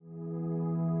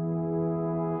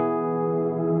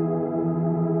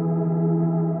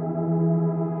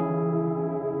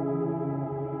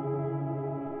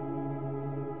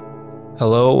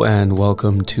Hello and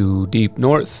welcome to Deep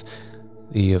North,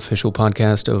 the official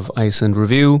podcast of Iceland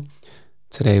Review.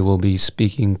 Today we'll be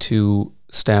speaking to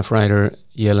staff writer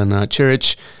Jelena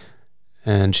Čirić,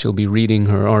 and she'll be reading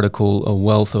her article, A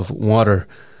Wealth of Water,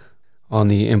 on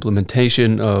the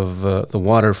implementation of the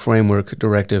Water Framework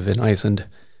Directive in Iceland.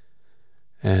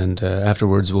 And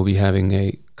afterwards we'll be having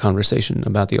a conversation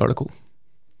about the article.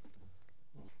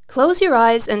 Close your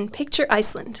eyes and picture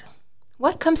Iceland.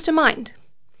 What comes to mind?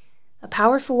 A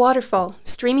powerful waterfall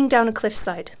streaming down a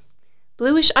cliffside,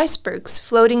 bluish icebergs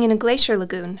floating in a glacier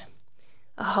lagoon,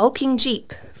 a hulking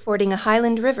jeep fording a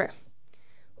highland river,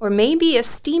 or maybe a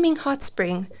steaming hot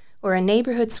spring or a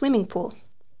neighbourhood swimming pool.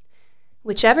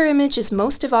 Whichever image is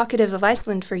most evocative of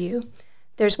Iceland for you,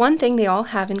 there's one thing they all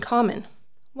have in common: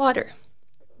 water.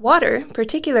 Water,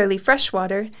 particularly fresh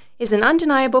water, is an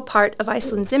undeniable part of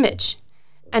Iceland's image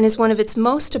and is one of its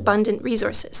most abundant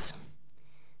resources.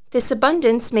 This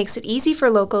abundance makes it easy for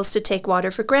locals to take water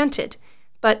for granted,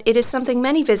 but it is something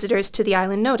many visitors to the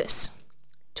island notice.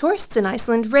 Tourists in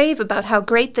Iceland rave about how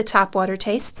great the tap water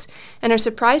tastes and are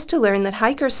surprised to learn that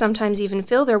hikers sometimes even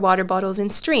fill their water bottles in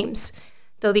streams,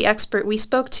 though the expert we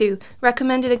spoke to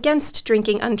recommended against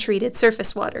drinking untreated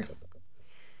surface water.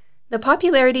 The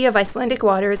popularity of Icelandic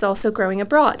water is also growing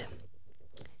abroad.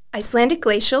 Icelandic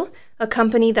Glacier, a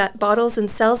company that bottles and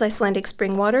sells Icelandic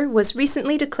spring water, was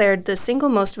recently declared the single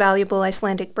most valuable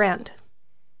Icelandic brand.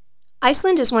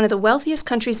 Iceland is one of the wealthiest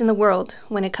countries in the world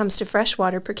when it comes to fresh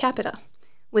water per capita,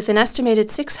 with an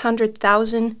estimated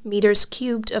 600,000 meters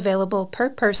cubed available per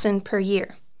person per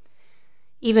year.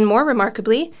 Even more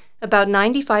remarkably, about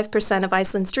 95% of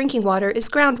Iceland's drinking water is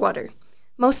groundwater,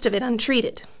 most of it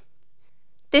untreated.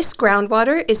 This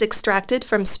groundwater is extracted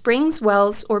from springs,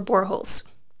 wells, or boreholes.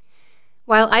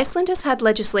 While Iceland has had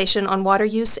legislation on water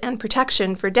use and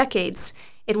protection for decades,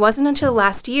 it wasn't until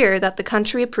last year that the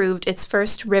country approved its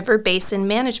first River Basin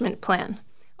Management Plan,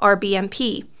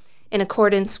 RBMP, in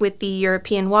accordance with the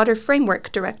European Water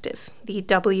Framework Directive, the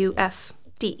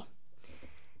WFD.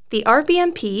 The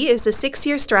RBMP is a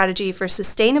 6-year strategy for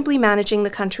sustainably managing the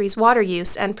country's water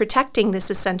use and protecting this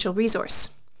essential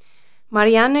resource.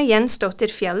 Marianne Jensdóttir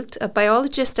Fjeld, a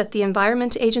biologist at the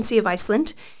Environment Agency of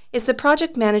Iceland, is the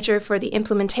project manager for the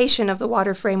implementation of the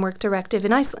Water Framework Directive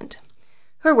in Iceland.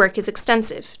 Her work is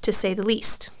extensive, to say the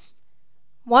least.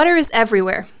 Water is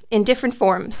everywhere, in different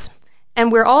forms, and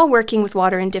we're all working with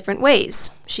water in different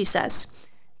ways, she says.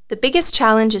 The biggest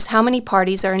challenge is how many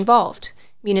parties are involved: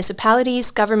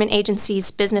 municipalities, government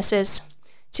agencies, businesses,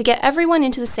 to get everyone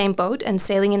into the same boat and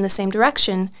sailing in the same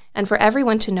direction, and for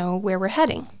everyone to know where we're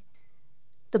heading.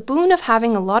 The boon of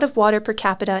having a lot of water per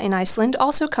capita in Iceland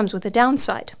also comes with a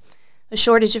downside: a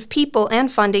shortage of people and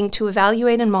funding to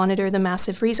evaluate and monitor the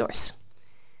massive resource.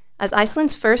 As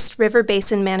Iceland's first River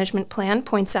Basin Management Plan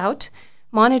points out,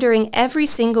 monitoring every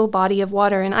single body of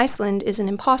water in Iceland is an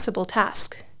impossible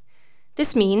task.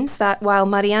 This means that while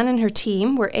Marianne and her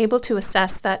team were able to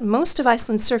assess that most of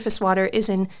Iceland's surface water is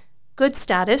in good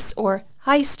status or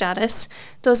high status,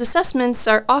 those assessments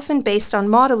are often based on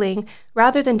modeling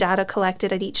rather than data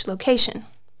collected at each location.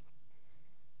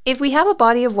 If we have a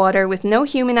body of water with no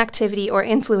human activity or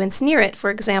influence near it,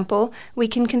 for example, we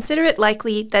can consider it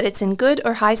likely that it's in good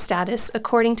or high status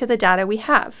according to the data we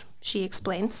have, she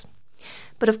explains.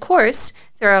 But of course,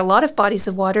 there are a lot of bodies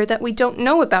of water that we don't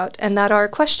know about and that are a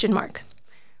question mark.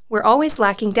 We're always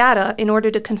lacking data in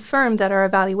order to confirm that our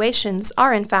evaluations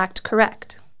are in fact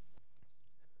correct.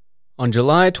 On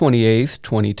July 28,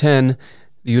 2010,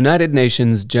 the United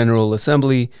Nations General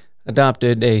Assembly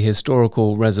adopted a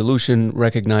historical resolution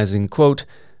recognizing, quote,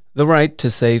 the right to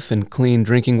safe and clean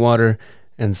drinking water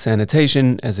and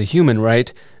sanitation as a human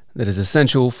right that is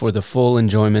essential for the full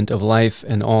enjoyment of life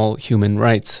and all human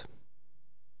rights.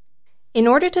 In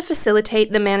order to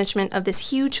facilitate the management of this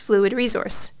huge fluid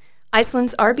resource,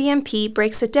 Iceland's RBMP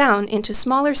breaks it down into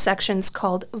smaller sections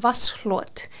called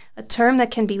vatnshlot, a term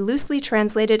that can be loosely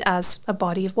translated as a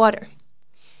body of water.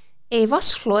 A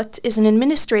vatnshlot is an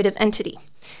administrative entity.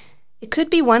 It could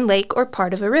be one lake or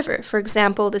part of a river, for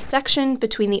example, the section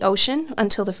between the ocean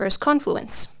until the first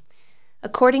confluence.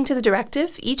 According to the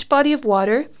directive, each body of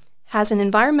water has an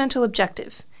environmental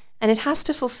objective, and it has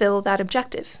to fulfill that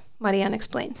objective, Marianne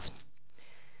explains.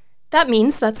 That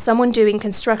means that someone doing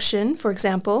construction, for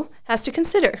example, has to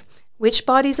consider, which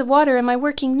bodies of water am I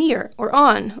working near or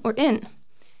on or in?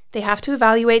 They have to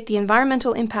evaluate the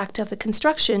environmental impact of the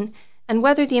construction and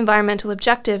whether the environmental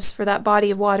objectives for that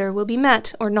body of water will be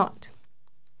met or not.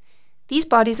 These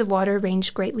bodies of water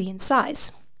range greatly in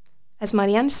size. As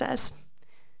Marianne says,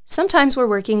 sometimes we're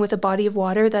working with a body of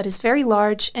water that is very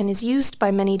large and is used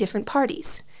by many different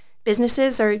parties.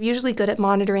 Businesses are usually good at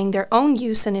monitoring their own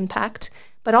use and impact,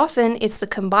 but often it's the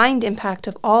combined impact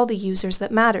of all the users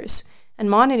that matters, and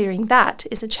monitoring that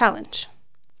is a challenge.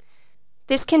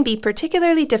 This can be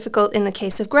particularly difficult in the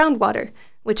case of groundwater,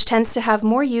 which tends to have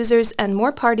more users and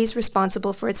more parties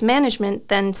responsible for its management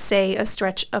than, say, a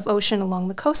stretch of ocean along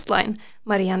the coastline,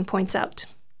 Marianne points out.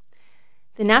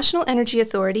 The National Energy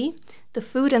Authority, the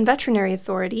Food and Veterinary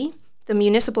Authority, the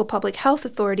Municipal Public Health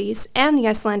Authorities, and the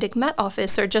Icelandic Met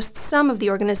Office are just some of the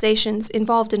organizations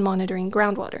involved in monitoring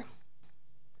groundwater.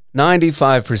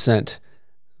 95%.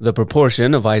 The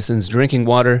proportion of Iceland's drinking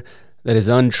water that is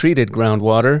untreated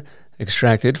groundwater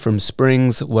extracted from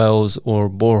springs, wells, or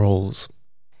boreholes.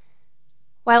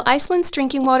 While Iceland's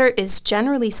drinking water is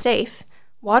generally safe,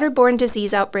 waterborne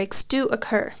disease outbreaks do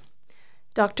occur.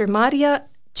 Dr. Maria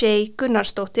J.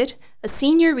 Gunnarsdóttir, a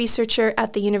senior researcher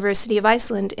at the University of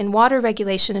Iceland in water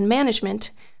regulation and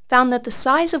management, found that the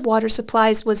size of water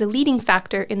supplies was a leading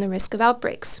factor in the risk of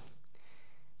outbreaks.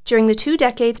 During the 2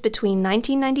 decades between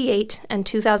 1998 and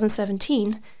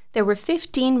 2017, there were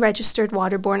 15 registered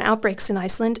waterborne outbreaks in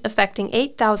Iceland affecting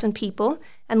 8,000 people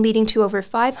and leading to over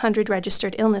 500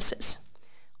 registered illnesses.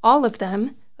 All of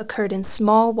them occurred in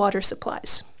small water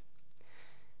supplies.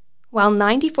 While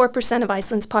 94% of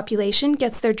Iceland's population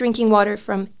gets their drinking water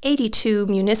from 82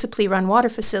 municipally run water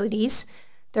facilities,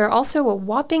 there are also a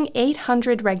whopping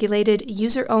 800 regulated,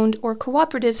 user-owned, or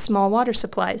cooperative small water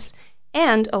supplies,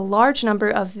 and a large number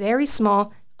of very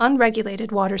small,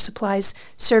 unregulated water supplies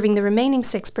serving the remaining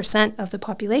 6% of the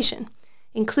population,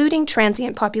 including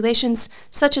transient populations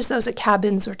such as those at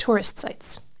cabins or tourist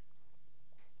sites.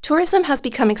 Tourism has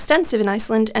become extensive in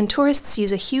Iceland, and tourists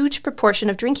use a huge proportion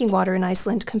of drinking water in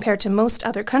Iceland compared to most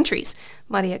other countries,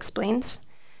 Maria explains.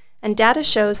 And data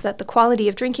shows that the quality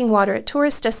of drinking water at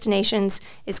tourist destinations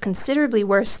is considerably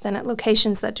worse than at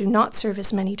locations that do not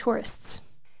service many tourists.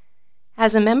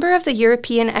 As a member of the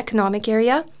European Economic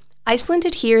Area, Iceland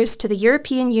adheres to the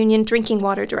European Union Drinking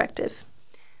Water Directive.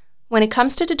 When it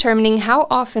comes to determining how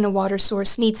often a water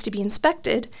source needs to be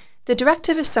inspected, the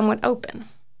directive is somewhat open.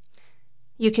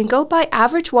 You can go by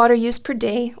average water use per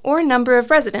day or number of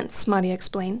residents, Maria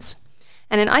explains.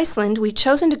 And in Iceland, we've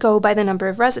chosen to go by the number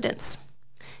of residents.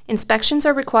 Inspections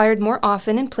are required more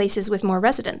often in places with more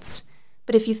residents.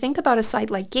 But if you think about a site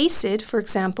like Geysid, for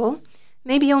example,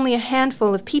 maybe only a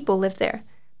handful of people live there,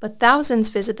 but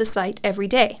thousands visit the site every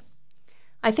day.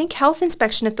 I think health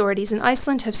inspection authorities in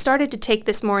Iceland have started to take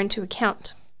this more into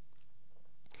account.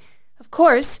 Of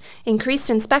course, increased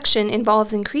inspection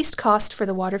involves increased cost for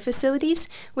the water facilities,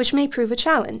 which may prove a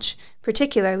challenge,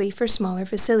 particularly for smaller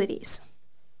facilities.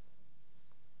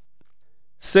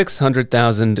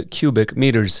 600,000 cubic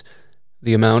meters,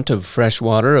 the amount of fresh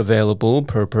water available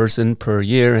per person per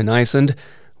year in Iceland,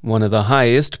 one of the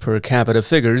highest per capita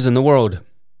figures in the world.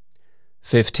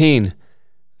 15.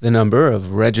 The number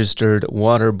of registered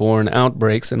waterborne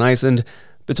outbreaks in Iceland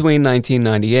between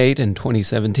 1998 and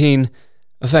 2017,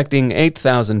 affecting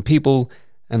 8,000 people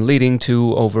and leading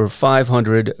to over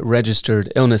 500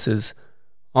 registered illnesses.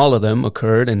 All of them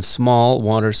occurred in small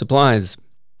water supplies.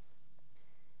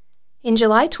 In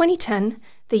July 2010,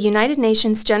 the United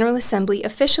Nations General Assembly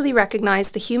officially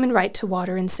recognized the human right to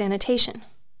water and sanitation.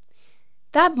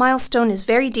 That milestone is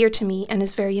very dear to me and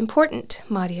is very important,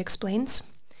 Maria explains.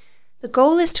 The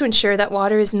goal is to ensure that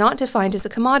water is not defined as a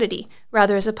commodity,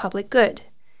 rather as a public good,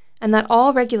 and that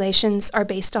all regulations are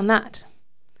based on that.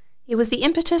 It was the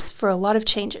impetus for a lot of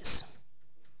changes.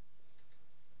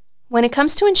 When it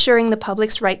comes to ensuring the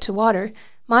public's right to water,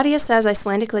 Maria says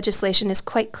Icelandic legislation is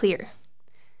quite clear.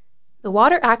 The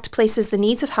Water Act places the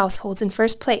needs of households in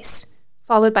first place,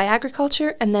 followed by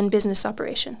agriculture and then business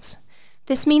operations.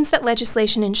 This means that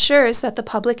legislation ensures that the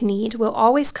public need will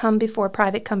always come before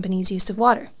private companies' use of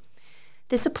water.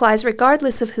 This applies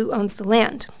regardless of who owns the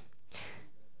land.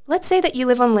 Let's say that you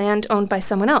live on land owned by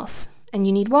someone else, and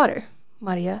you need water,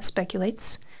 Maria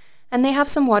speculates, and they have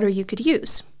some water you could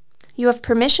use. You have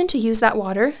permission to use that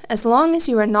water as long as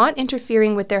you are not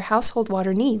interfering with their household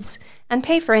water needs and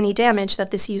pay for any damage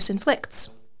that this use inflicts.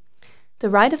 The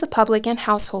right of the public and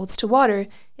households to water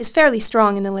is fairly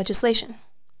strong in the legislation.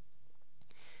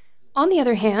 On the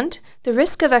other hand, the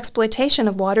risk of exploitation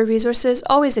of water resources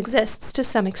always exists to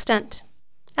some extent.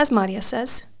 As Maria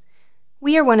says,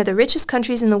 we are one of the richest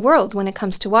countries in the world when it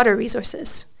comes to water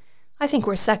resources. I think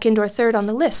we're second or third on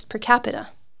the list per capita.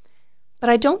 But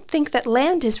I don't think that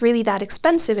land is really that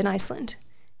expensive in Iceland.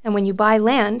 And when you buy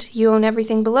land, you own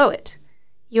everything below it.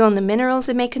 You own the minerals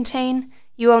it may contain,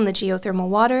 you own the geothermal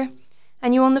water,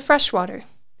 and you own the fresh water.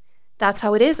 That's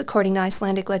how it is according to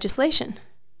Icelandic legislation.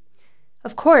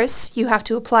 Of course, you have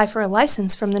to apply for a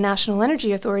license from the National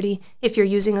Energy Authority if you're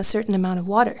using a certain amount of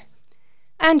water,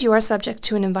 and you are subject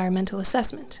to an environmental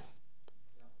assessment.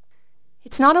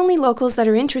 It's not only locals that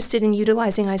are interested in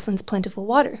utilizing Iceland's plentiful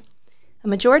water. A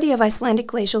majority of Icelandic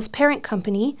Glacial's parent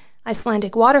company,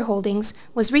 Icelandic Water Holdings,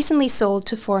 was recently sold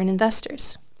to foreign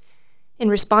investors. In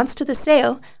response to the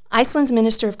sale, Iceland's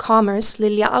Minister of Commerce,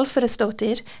 Lilja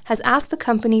Alfreðsdóttir, has asked the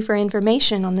company for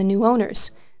information on the new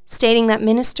owners, stating that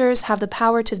ministers have the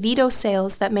power to veto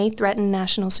sales that may threaten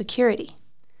national security.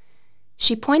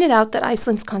 She pointed out that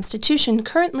Iceland's constitution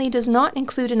currently does not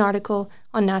include an article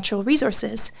on natural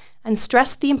resources and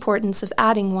stressed the importance of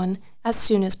adding one as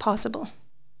soon as possible.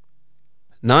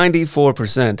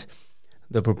 94%,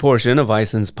 the proportion of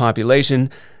Iceland's population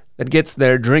that gets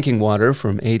their drinking water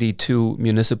from 82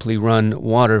 municipally run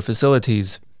water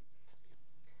facilities.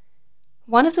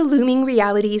 One of the looming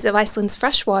realities of Iceland's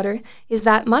freshwater is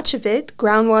that much of it,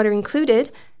 groundwater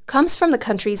included, comes from the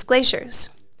country's glaciers.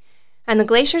 And the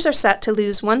glaciers are set to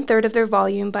lose 1/3 of their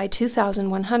volume by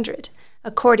 2100,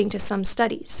 according to some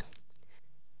studies.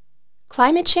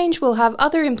 Climate change will have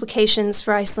other implications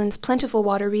for Iceland's plentiful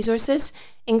water resources,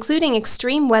 including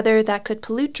extreme weather that could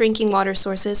pollute drinking water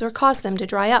sources or cause them to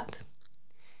dry up.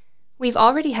 We've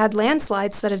already had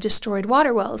landslides that have destroyed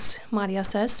water wells, Maria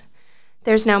says.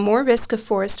 There's now more risk of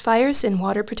forest fires in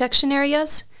water protection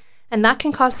areas, and that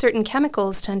can cause certain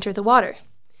chemicals to enter the water.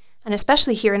 And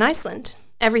especially here in Iceland,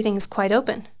 everything is quite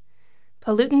open.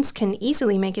 Pollutants can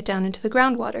easily make it down into the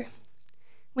groundwater.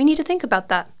 We need to think about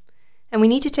that, and we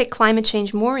need to take climate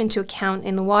change more into account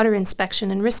in the water inspection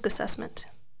and risk assessment.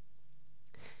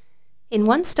 In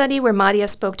one study where Maria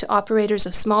spoke to operators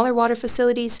of smaller water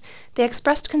facilities, they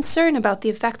expressed concern about the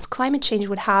effects climate change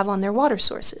would have on their water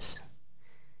sources.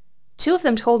 2 of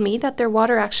them told me that their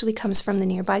water actually comes from the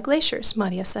nearby glaciers,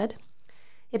 Maria said.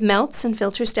 It melts and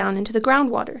filters down into the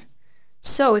groundwater.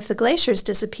 So if the glaciers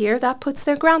disappear, that puts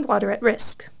their groundwater at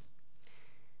risk.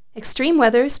 Extreme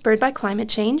weather spurred by climate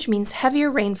change means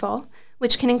heavier rainfall,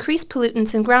 which can increase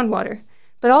pollutants in groundwater,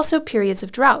 but also periods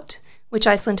of drought, which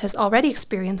Iceland has already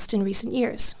experienced in recent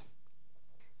years.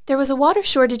 There was a water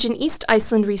shortage in East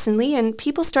Iceland recently, and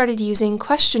people started using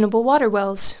questionable water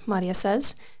wells, Maria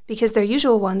says, because their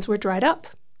usual ones were dried up.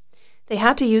 They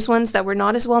had to use ones that were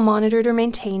not as well monitored or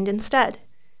maintained instead.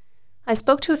 I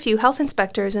spoke to a few health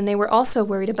inspectors, and they were also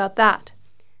worried about that.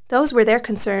 Those were their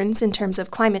concerns in terms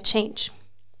of climate change.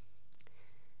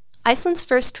 Iceland's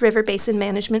first river basin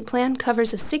management plan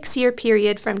covers a 6-year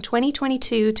period from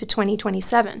 2022 to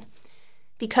 2027.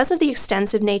 Because of the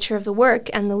extensive nature of the work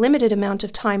and the limited amount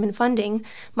of time and funding,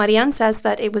 Marianne says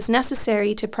that it was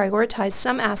necessary to prioritize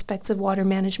some aspects of water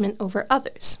management over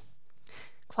others.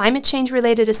 Climate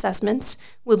change-related assessments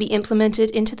will be implemented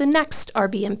into the next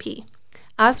RBMP,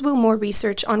 as will more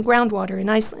research on groundwater in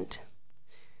Iceland.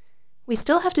 We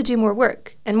still have to do more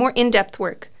work, and more in-depth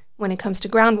work, when it comes to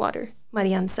groundwater,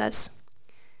 Marianne says.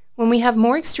 When we have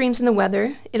more extremes in the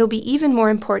weather, it'll be even more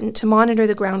important to monitor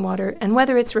the groundwater and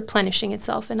whether it's replenishing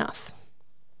itself enough.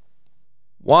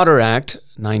 Water Act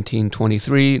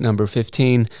 1923, number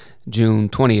 15, June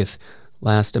 20th,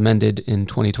 last amended in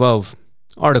 2012.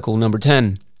 Article number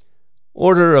 10.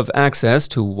 Order of access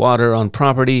to water on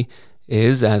property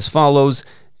is as follows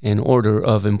in order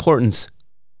of importance.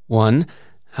 1.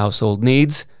 Household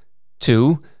needs.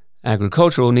 2.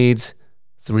 Agricultural needs.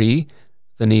 3.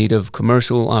 The need of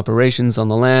commercial operations on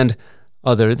the land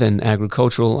other than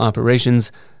agricultural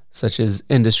operations, such as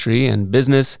industry and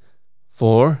business.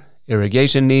 4.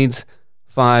 Irrigation needs.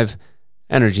 5.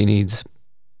 Energy needs.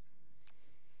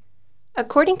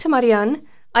 According to Marianne,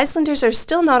 Icelanders are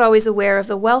still not always aware of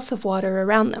the wealth of water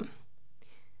around them.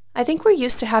 I think we're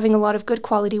used to having a lot of good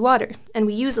quality water, and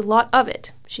we use a lot of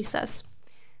it, she says.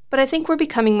 But I think we're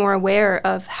becoming more aware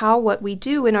of how what we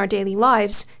do in our daily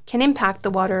lives can impact the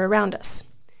water around us.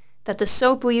 That the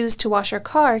soap we use to wash our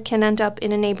car can end up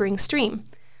in a neighboring stream,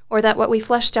 or that what we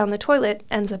flush down the toilet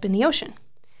ends up in the ocean.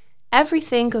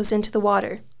 Everything goes into the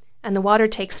water, and the water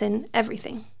takes in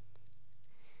everything.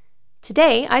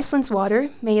 Today, Iceland's water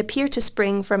may appear to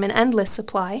spring from an endless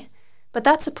supply, but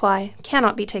that supply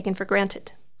cannot be taken for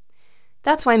granted.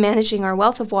 That's why managing our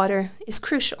wealth of water is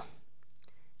crucial.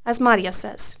 As Maria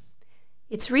says,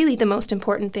 it's really the most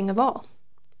important thing of all,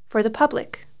 for the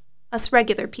public, us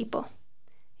regular people,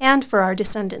 and for our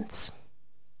descendants.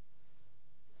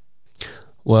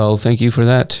 Well, thank you for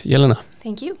that, Jelena.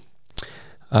 Thank you.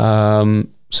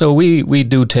 So we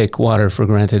do take water for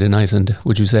granted in Iceland,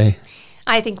 would you say?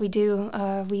 I think we do.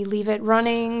 We leave it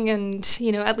running, and,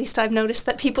 at least I've noticed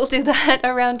that people do that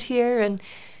around here, and,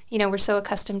 we're so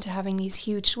accustomed to having these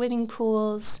huge swimming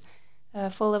pools,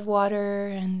 full of water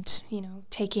and,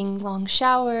 taking long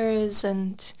showers.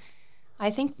 And I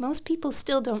think most people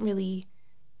still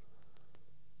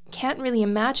can't really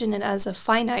imagine it as a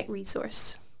finite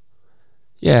resource.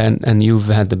 Yeah, and you've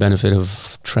had the benefit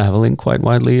of traveling quite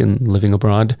widely and living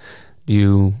abroad. Do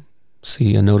you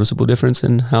see a noticeable difference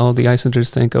in how the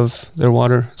Icelanders think of their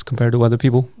water as compared to other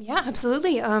people? Yeah,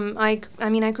 absolutely.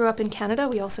 I grew up in Canada.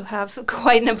 We also have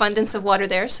quite an abundance of water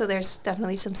there, so there's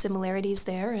definitely some similarities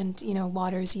there. And,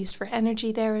 water is used for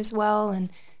energy there as well,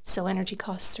 and so energy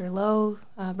costs are low,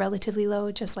 relatively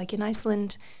low, just like in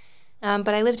Iceland.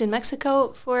 But I lived in Mexico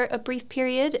for a brief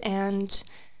period, and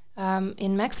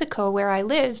in Mexico, where I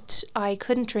lived, I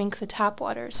couldn't drink the tap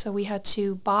water, so we had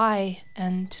to buy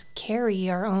and carry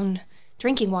our own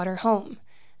drinking water home.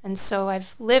 And so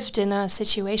I've lived in a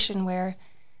situation where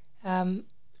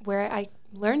I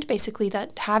learned basically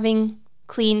that having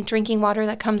clean drinking water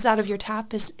that comes out of your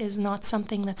tap is not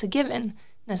something that's a given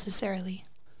necessarily.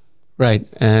 Right.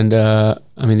 And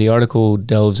the article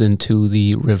delves into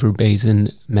the River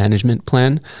Basin Management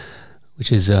Plan,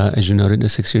 which is, as you noted, a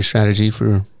 6-year strategy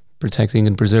for protecting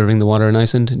and preserving the water in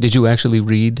Iceland. Did you actually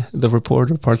read the report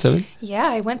or parts of it? Yeah,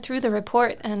 I went through the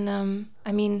report, and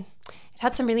it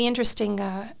had some really interesting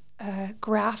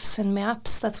graphs and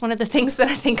maps. That's one of the things that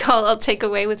I think I'll take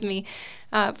away with me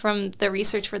from the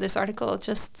research for this article.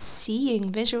 Just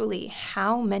seeing visually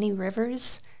how many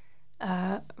rivers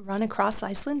run across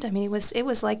Iceland. It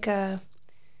was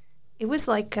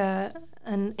like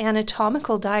an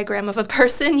anatomical diagram of a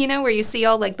person, where you see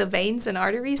all like the veins and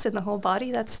arteries in the whole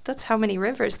body. That's how many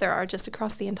rivers there are just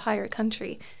across the entire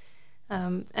country.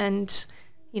 And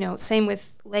same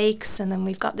with lakes, and then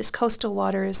we've got this coastal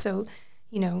water. So,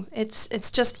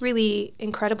 it's just really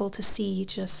incredible to see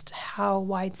just how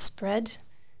widespread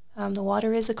the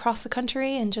water is across the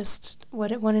country, and just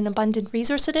what an abundant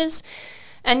resource it is.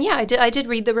 And yeah, I did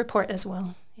read the report as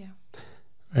well. Yeah.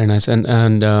 Very nice. And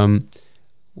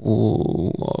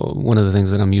one of the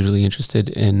things that I'm usually interested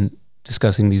in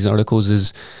discussing these articles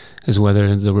is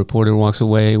whether the reporter walks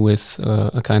away with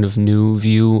a kind of new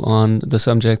view on the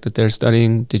subject that they're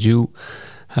studying. Did you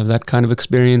have that kind of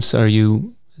experience?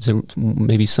 Is there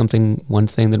maybe one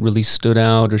thing that really stood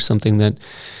out, or something that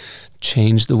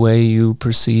changed the way you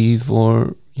perceive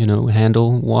or,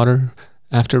 handle water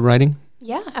after writing?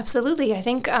 Yeah, absolutely. I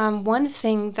think one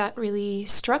thing that really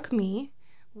struck me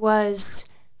was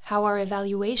how our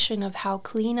evaluation of how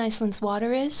clean Iceland's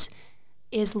water is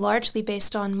largely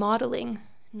based on modeling,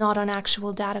 not on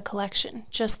actual data collection.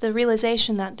 Just the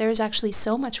realization that there's actually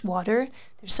so much water,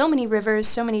 there's so many rivers,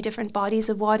 so many different bodies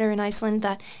of water in Iceland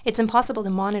that it's impossible to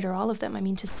monitor all of them.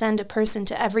 To send a person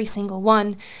to every single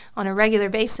one on a regular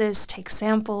basis, take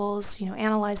samples,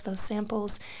 analyze those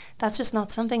samples, that's just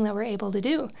not something that we're able to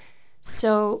do.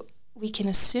 So we can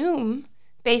assume,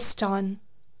 based on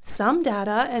some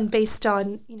data and based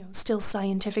on, still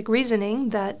scientific reasoning,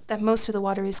 that most of the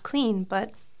water is clean.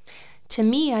 But to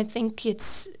me, I think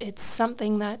it's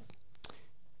something that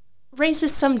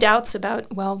raises some doubts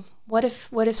about, well, what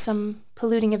if some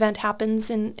polluting event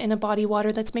happens in a body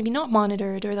water that's maybe not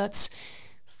monitored, or that's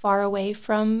far away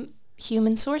from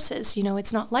human sources?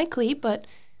 It's not likely, but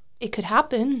it could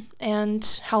happen.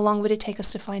 And how long would it take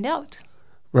us to find out?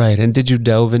 Right. And did you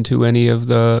delve into any of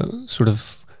the sort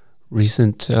of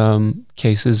recent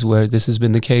cases where this has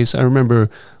been the case? I remember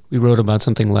we wrote about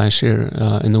something last year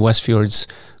in the West Fjords,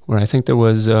 where I think there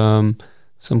was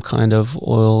some kind of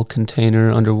oil container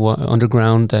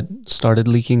underground that started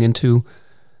leaking into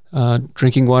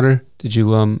drinking water. Did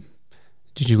you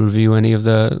review any of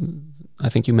I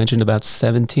think you mentioned about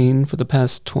 17 for the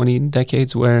past 20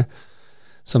 decades where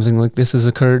something like this has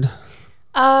occurred?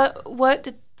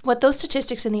 What those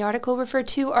statistics in the article refer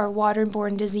to are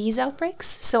waterborne disease outbreaks.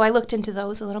 So I looked into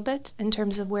those a little bit in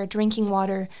terms of where drinking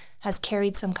water has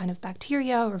carried some kind of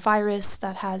bacteria or virus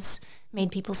that has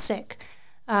made people sick.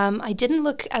 I didn't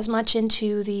look as much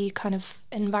into the kind of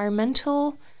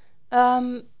environmental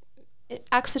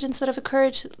accidents that have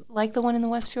occurred, like the one in the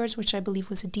West Fjords, which I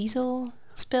believe was a diesel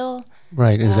spill.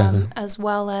 Right, exactly. As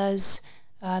well as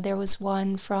there was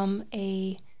one from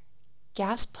a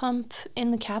gas pump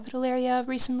in the capital area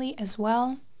recently as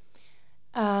well.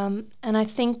 And I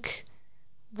think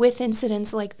with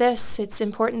incidents like this, it's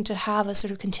important to have a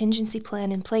sort of contingency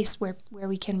plan in place where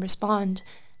we can respond.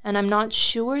 And I'm not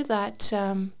sure that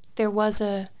there was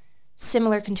a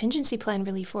similar contingency plan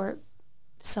really for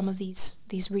some of these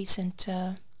recent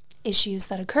issues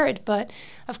that occurred. But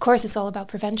of course, it's all about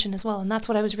prevention as well. And that's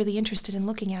what I was really interested in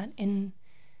looking at in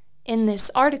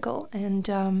this article.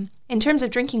 And in terms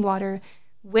of drinking water,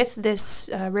 with this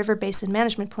river basin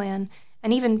management plan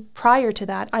And even prior to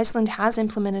that, Iceland has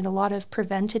implemented a lot of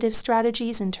preventative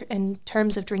strategies in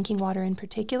terms of drinking water in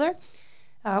particular,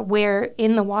 where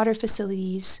in the water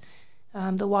facilities,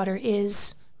 the water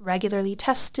is regularly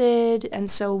tested.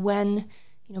 And so when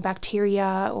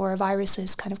bacteria or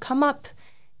viruses kind of come up,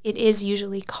 it is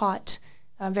usually caught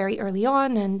very early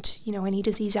on, and any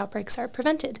disease outbreaks are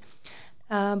prevented.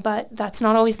 But that's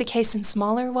not always the case in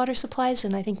smaller water supplies,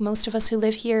 and I think most of us who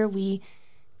live here, we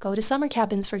go to summer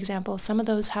cabins, for example. Some of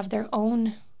those have their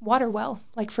own water well.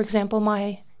 Like, for example,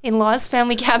 my in-laws'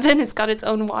 family cabin has got its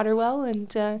own water well,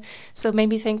 and so it made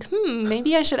me think,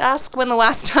 maybe I should ask when the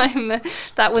last time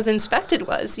that was inspected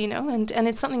was, and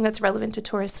it's something that's relevant to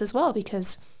tourists as well,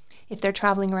 because if they're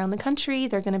traveling around the country,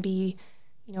 they're going to be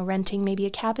renting maybe a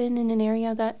cabin in an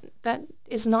area that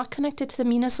is not connected to the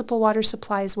municipal water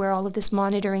supplies, where all of this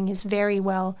monitoring is very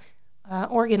well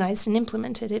organized and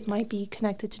implemented. It might be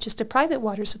connected to just a private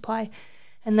water supply.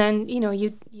 And then,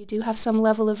 you do have some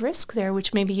level of risk there,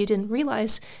 which maybe you didn't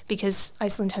realize, because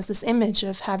Iceland has this image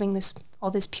of having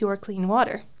all this pure, clean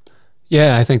water.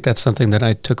 Yeah, I think that's something that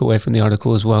I took away from the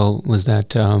article as well, was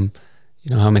that,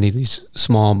 how many of these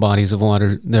small bodies of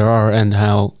water there are, and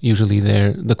how usually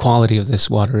the quality of this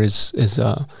water is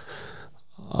a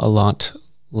lot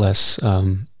less,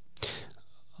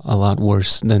 a lot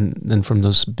worse than from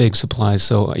those big supplies.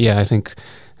 So yeah, I think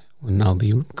when I'll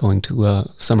be going to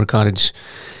a summer cottage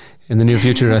in the near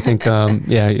future, I think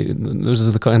those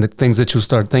are the kind of things that you'll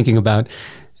start thinking about.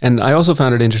 And I also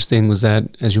found it interesting was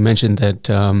that, as you mentioned,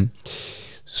 that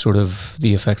sort of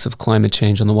the effects of climate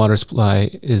change on the water supply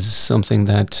is something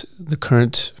that the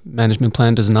current management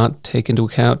plan does not take into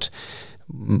account,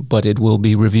 but it will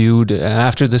be reviewed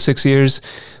after the 6 years,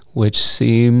 which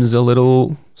seems a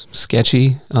little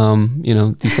sketchy.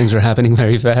 These things are happening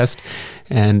very fast.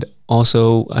 And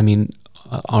also,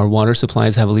 our water supply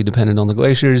is heavily dependent on the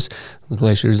glaciers. The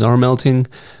glaciers are melting.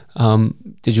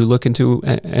 Did you look into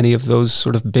any of those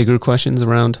sort of bigger questions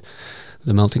around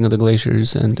the melting of the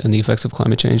glaciers and the effects of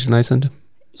climate change in Iceland?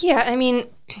 Yeah,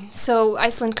 so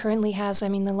Iceland currently has, the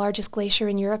largest glacier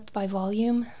in Europe by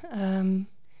volume. And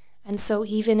so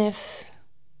even if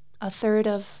a third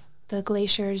of the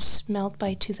glaciers melt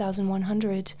by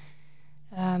 2100,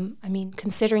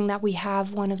 considering that we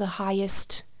have one of the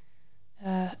highest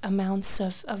amounts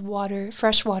of water,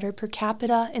 fresh water per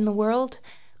capita in the world,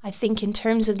 I think in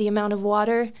terms of the amount of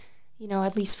water,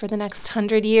 at least for the next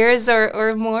 100 years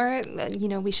or more,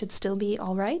 we should still be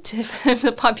all right if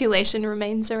the population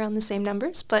remains around the same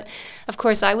numbers. But of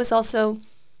course, I was also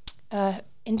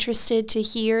interested to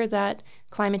hear that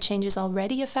climate change is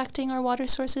already affecting our water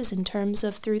sources in terms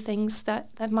of through things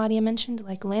that Maria mentioned,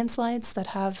 like landslides that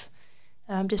have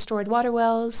destroyed water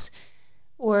wells,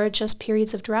 or just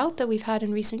periods of drought that we've had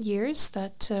in recent years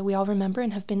that we all remember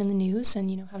and have been in the news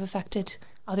and, have affected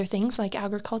other things like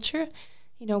agriculture.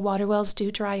 Water wells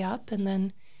do dry up, and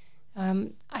then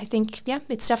I think,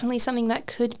 it's definitely something that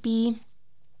could be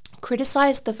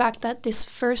criticized, the fact that this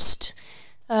first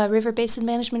river basin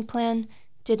management plan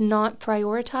did not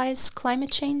prioritize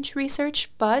climate change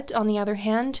research, but on the other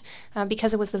hand,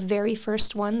 because it was the very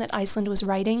first one that Iceland was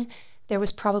writing, there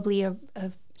was probably a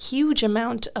huge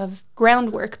amount of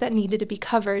groundwork that needed to be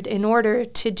covered in order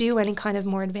to do any kind of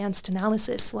more advanced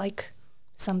analysis, like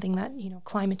something that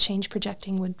climate change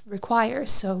projecting would require.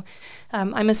 So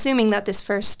I'm assuming that this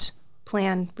first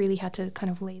plan really had to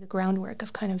kind of lay the groundwork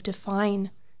of kind of define,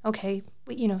 okay,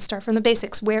 start from the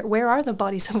basics. Where are the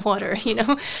bodies of water?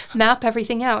 Map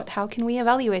everything out. How can we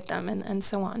evaluate them, and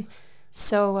so on.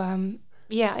 So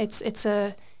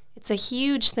it's a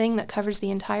huge thing that covers the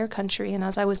entire country. And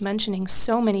as I was mentioning,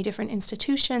 so many different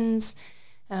institutions,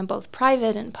 both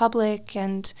private and public,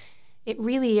 and it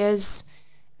really is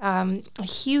a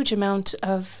huge amount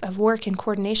of work and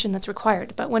coordination that's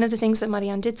required. But one of the things that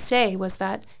Marianne did say was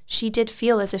that she did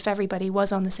feel as if everybody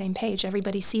was on the same page.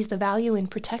 Everybody sees the value in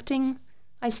protecting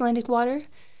Icelandic water.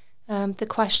 The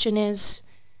question is,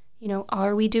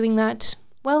 are we doing that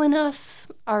well enough?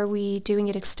 Are we doing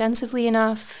it extensively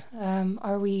enough?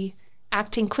 Are we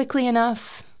acting quickly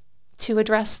enough to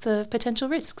address the potential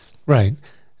risks? Right.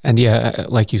 And yeah,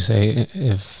 like you say,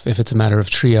 if it's a matter of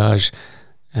triage,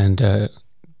 and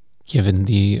given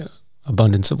the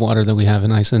abundance of water that we have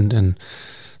in Iceland and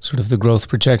sort of the growth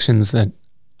projections, that,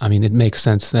 it makes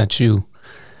sense that you,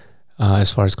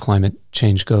 as far as climate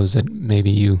change goes, that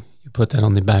maybe you put that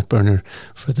on the back burner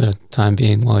for the time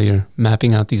being while you're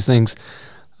mapping out these things.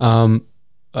 I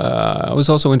was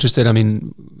also interested,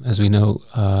 as we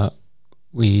know,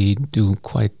 we do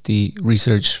quite the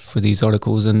research for these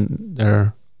articles, and there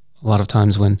are a lot of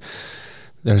times when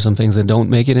there are some things that don't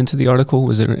make it into the article.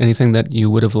 Was there anything that you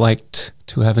would have liked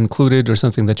to have included, or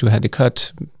something that you had to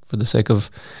cut for the sake of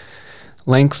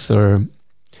length? Or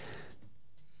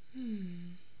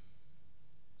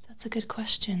That's a good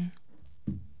question.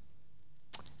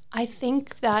 I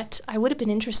think that I would have been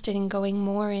interested in going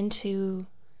more into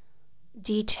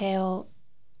detail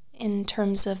in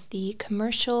terms of the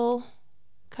commercial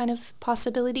kind of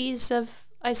possibilities of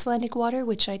Icelandic water,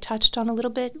 which I touched on a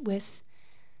little bit with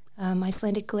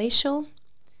Icelandic Glacial,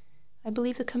 I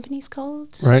believe the company's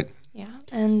called. Right. Yeah,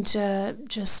 and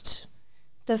just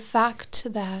the fact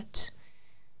that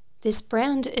this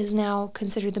brand is now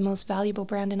considered the most valuable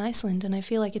brand in Iceland, and I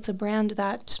feel like it's a brand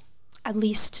that at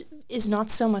least is not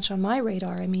so much on my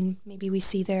radar. I mean, maybe we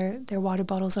see their water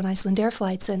bottles on Iceland Air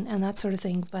flights and that sort of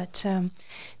thing, but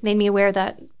made me aware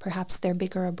that perhaps they're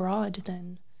bigger abroad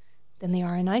than they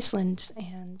are in Iceland.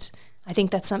 And I think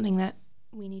that's something that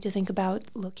we need to think about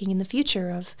looking in the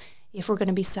future of, if we're going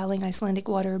to be selling Icelandic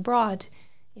water abroad,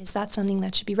 is that something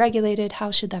that should be regulated? How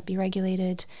should that be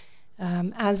regulated?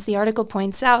 As the article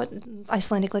points out,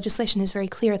 Icelandic legislation is very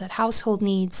clear that household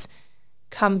needs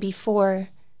come before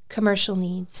commercial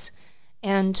needs.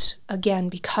 And again,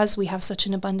 because we have such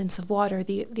an abundance of water,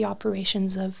 the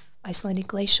operations of Icelandic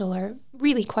Glacial are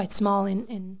really quite small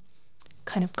in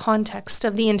kind of context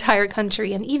of the entire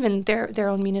country and even their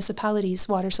own municipalities'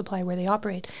 water supply where they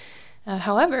operate.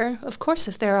 However, of course,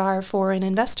 if there are foreign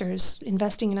investors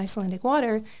investing in Icelandic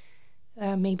water,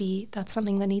 maybe that's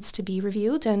something that needs to be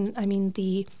reviewed. And I mean,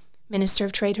 the Minister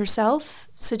of Trade herself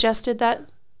suggested that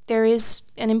there is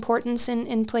an importance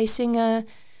in placing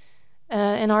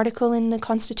an article in the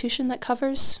Constitution that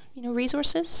covers,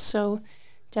 resources. So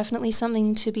definitely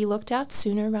something to be looked at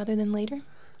sooner rather than later.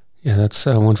 Yeah, that's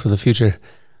one for the future.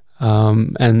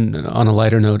 And on a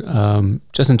lighter note,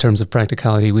 just in terms of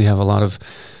practicality, we have a lot of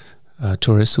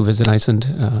tourists who visit Iceland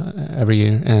every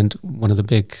year, and one of the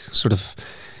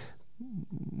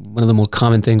more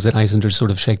common things that Icelanders sort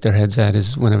of shake their heads at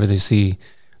is whenever they see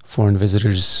foreign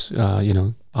visitors,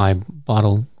 buy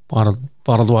bottled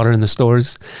water in the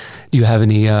stores. Do you have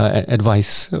any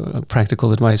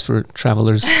practical advice for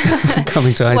travelers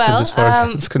coming to Iceland as far as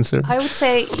that's concerned? I would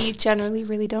say you generally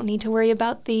really don't need to worry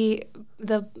about the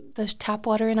tap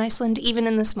water in Iceland, even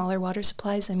in the smaller water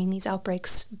supplies. I mean, these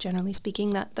outbreaks, generally speaking,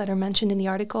 that are mentioned in the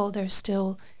article, they're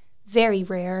still very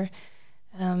rare.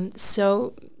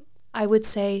 So I would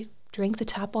say drink the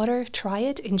tap water, try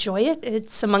it, enjoy it.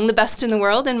 It's among the best in the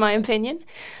world, in my opinion.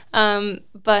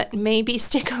 But maybe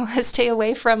stay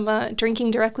away from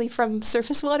drinking directly from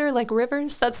surface water like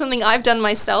rivers. That's something I've done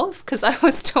myself because I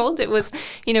was told it was,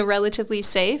 relatively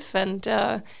safe. And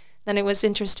then it was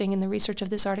interesting in the research of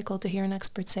this article to hear an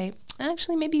expert say,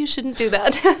 actually, maybe you shouldn't do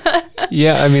that.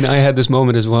 Yeah, I mean, I had this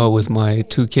moment as well with my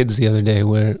two kids the other day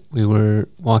where we were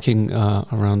walking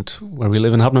around where we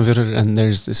live in Hafnarfjörður, and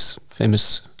there's this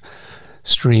famous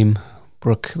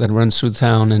brook that runs through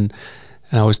town, and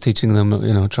I was teaching them,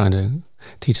 trying to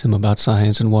teach them about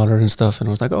science and water and stuff, and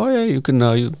I was like, oh yeah, you can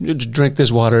you just drink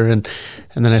this water, and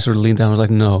then I sort of leaned down, I was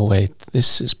like, no, wait,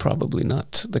 this is probably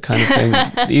not the kind of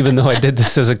thing, even though I did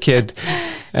this as a kid.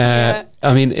 Yeah.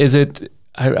 I mean, is it,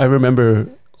 I remember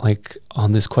like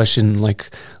on this question, like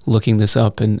looking this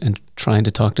up and trying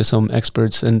to talk to some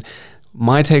experts, and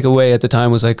my takeaway at the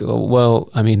time was like, oh, well,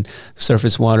 I mean,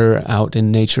 surface water out in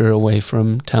nature away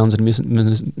from towns and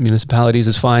municipalities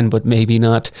is fine, but maybe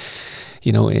not,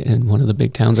 in one of the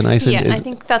big towns in Iceland. Yeah, I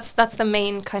think that's the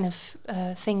main kind of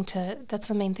thing to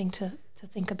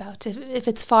think about. If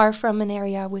it's far from an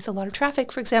area with a lot of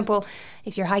traffic, for example,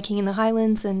 if you're hiking in the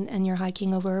highlands and you're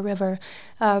hiking over a river,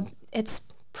 it's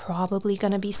probably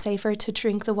going to be safer to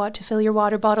drink to fill your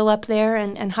water bottle up there,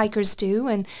 and hikers do,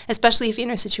 and especially if you're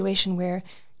in a situation where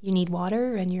you need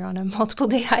water and you're on a multiple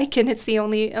day hike and it's the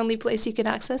only place you can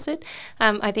access it.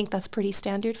 I think that's pretty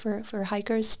standard for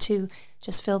hikers to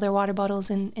just fill their water bottles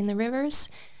in the rivers.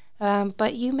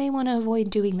 But you may want to avoid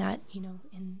doing that,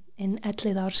 in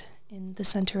Elliðaár, in the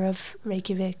center of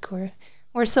Reykjavik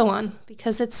or so on,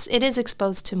 because it is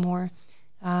exposed to more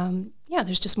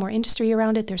there's just more industry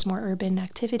around it. There's more urban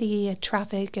activity,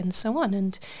 traffic, and so on.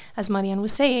 And as Marianne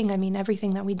was saying, I mean,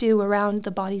 everything that we do around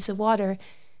the bodies of water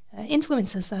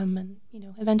influences them and,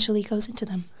 eventually goes into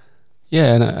them.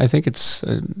 Yeah, and I think it's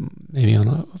maybe on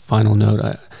a final note,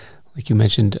 like you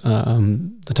mentioned,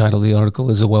 the title of the article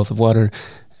is A Wealth of Water.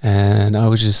 And I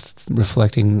was just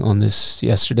reflecting on this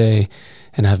yesterday,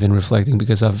 and have been reflecting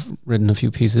because I've written a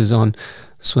few pieces on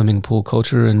swimming pool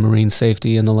culture and marine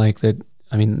safety and the like, that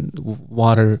I mean,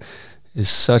 water is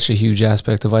such a huge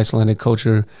aspect of Icelandic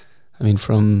culture. I mean,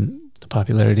 from the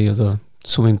popularity of the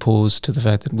swimming pools to the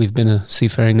fact that we've been a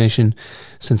seafaring nation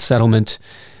since settlement.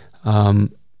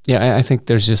 I think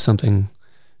there's just something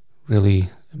really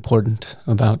important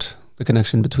about the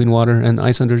connection between water and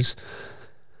Icelanders.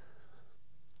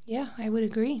 Yeah, I would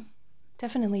agree.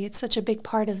 Definitely. It's such a big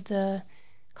part of the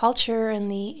culture and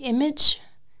the image,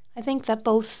 I think, that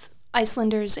both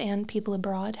Icelanders and people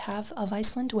abroad have of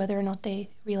Iceland, whether or not they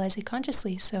realize it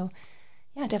consciously. So,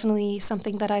 yeah, definitely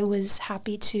something that I was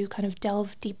happy to kind of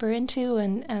delve deeper into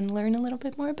and learn a little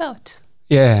bit more about.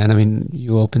 Yeah, and I mean,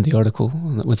 you opened the article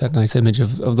with that nice image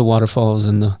of the waterfalls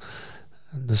and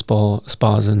the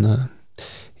spas and the...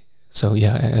 So,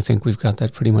 yeah, I think we've got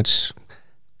that pretty much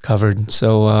covered.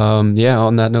 So, on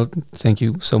that note, thank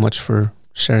you so much for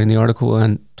sharing the article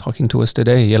and talking to us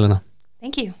today, Jelena.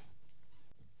 Thank you.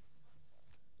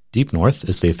 Deep North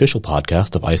is the official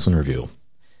podcast of Iceland Review,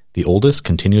 the oldest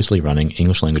continuously running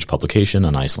English language publication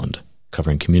on Iceland,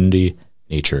 covering community,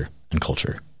 nature, and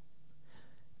culture.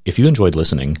 If you enjoyed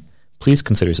listening, please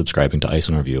consider subscribing to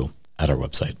Iceland Review at our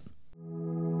website.